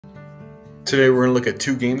Today we're going to look at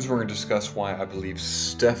two games. We're going to discuss why I believe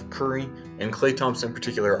Steph Curry and Klay Thompson in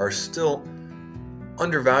particular are still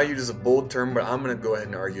undervalued is a bold term, but I'm going to go ahead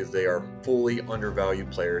and argue that they are fully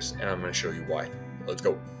undervalued players, and I'm going to show you why. Let's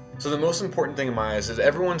go. So the most important thing in my eyes is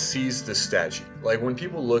everyone sees the stat sheet. Like when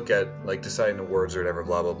people look at deciding awards or whatever,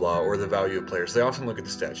 blah, blah, blah, or the value of players, they often look at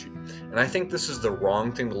the stat sheet. And I think this is the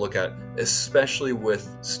wrong thing to look at, especially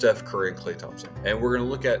with Steph Curry and Klay Thompson. And we're going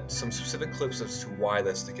to look at some specific clips as to why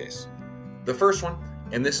that's the case. The first one,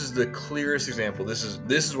 and this is the clearest example, this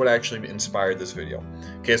is what actually inspired this video.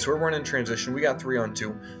 Okay, so we're running transition. We got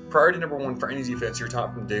 3-on-2. Priority number one for any defense you're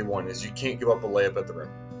taught from day one is you can't give up a layup at the rim.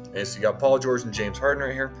 Okay, so you got Paul George and James Harden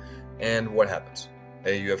right here, and what happens?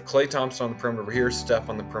 Okay, you have Klay Thompson on the perimeter over here, Steph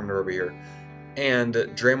on the perimeter over here, and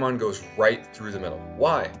Draymond goes right through the middle.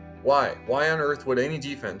 Why? Why on earth would any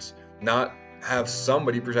defense not have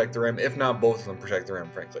somebody protect the rim, if not both of them protect the rim,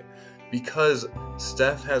 frankly? Because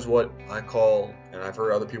Steph has what I call, and I've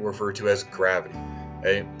heard other people refer to as gravity.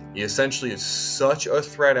 Okay? He essentially is such a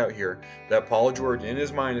threat out here that Paul George in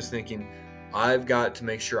his mind is thinking, I've got to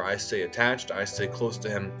make sure I stay attached, I stay close to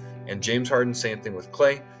him. And James Harden, same thing with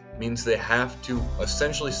Klay, means they have to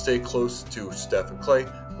essentially stay close to Steph and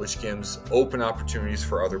Klay, which gives open opportunities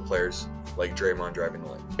for other players like Draymond driving the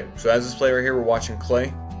lane. Okay, so as this play right here, we're watching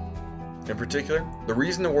Klay. In particular, the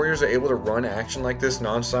reason the Warriors are able to run action like this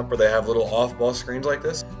nonstop, where they have little off-ball screens like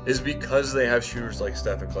this, is because they have shooters like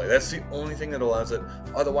Steph and Klay. That's the only thing that allows it.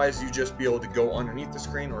 Otherwise, you just be able to go underneath the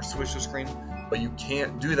screen or switch the screen, but you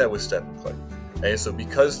can't do that with Steph and Klay. Okay, so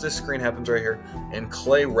because this screen happens right here, and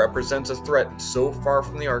Klay represents a threat so far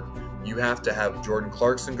from the arc, you have to have Jordan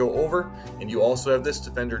Clarkson go over, and you also have this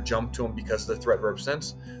defender jump to him because the threat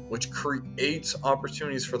represents, which creates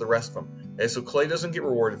opportunities for the rest of them. Okay, so Klay doesn't get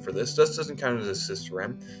rewarded for this. This doesn't count as assist for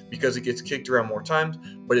him because it gets kicked around more times,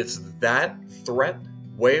 but it's that threat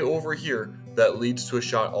way over here that leads to a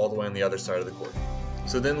shot all the way on the other side of the court.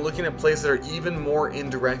 So then looking at plays that are even more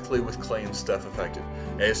indirectly with Klay and Steph affected.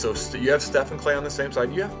 Okay, so you have Steph and Klay on the same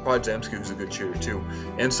side. You have Podziemski, who's a good shooter too.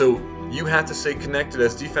 And so you have to stay connected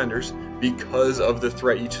as defenders because of the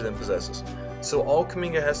threat each of them possesses. So all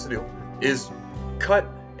Kuminga has to do is cut,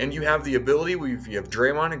 and you have the ability, you have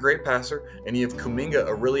Draymond, a great passer, and you have Kuminga,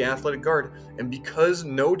 a really athletic guard. And because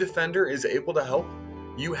no defender is able to help,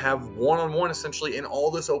 you have one-on-one essentially in all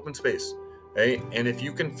this open space. Okay? And if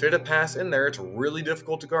you can fit a pass in there, it's really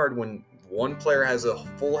difficult to guard when one player has a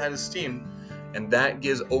full head of steam, and that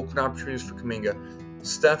gives open opportunities for Kuminga.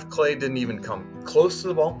 Steph, Klay didn't even come close to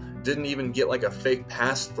the ball, didn't even get like a fake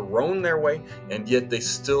pass thrown their way, and yet they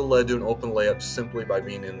still led to an open layup simply by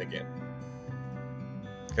being in the game.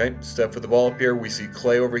 Okay, Steph with the ball up here. We see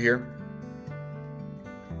Klay over here.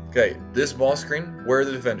 Okay, this ball screen, where are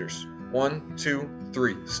the defenders? 1, 2,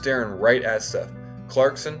 3, staring right at Steph.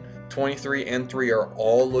 Clarkson, 23, and 3 are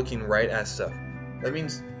all looking right at Steph. That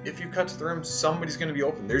means if you cut to the rim, somebody's going to be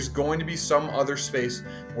open. There's going to be some other space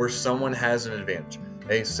where someone has an advantage.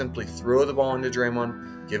 They simply throw the ball into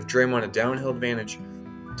Draymond, give Draymond a downhill advantage.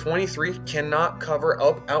 23 cannot cover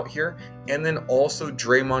up out here, and then also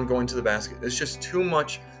Draymond going to the basket. It's just too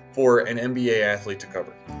much for an NBA athlete to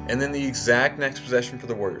cover. And then the exact next possession for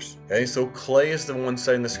the Warriors. Okay, so Klay is the one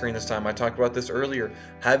setting the screen this time. I talked about this earlier.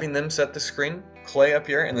 Having them set the screen, Klay up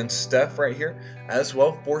here, and then Steph right here as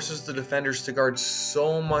well, forces the defenders to guard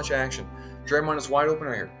so much action. Draymond is wide open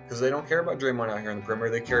right here because they don't care about Draymond out here on the perimeter.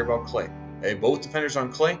 They care about Klay. Okay, both defenders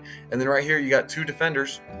on Klay, and then right here you got two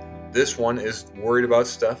defenders. This one is worried about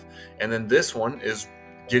Steph, and then this one is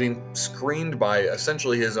getting screened by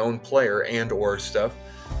essentially his own player and or Steph.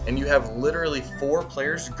 And you have literally 4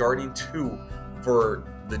 players guarding 2 for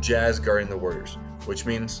the Jazz guarding the Warriors, which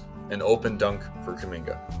means an open dunk for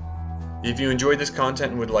Kuminga. If you enjoyed this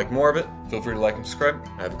content and would like more of it, feel free to like and subscribe.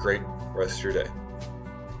 Have a great rest of your day.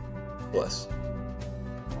 Bless.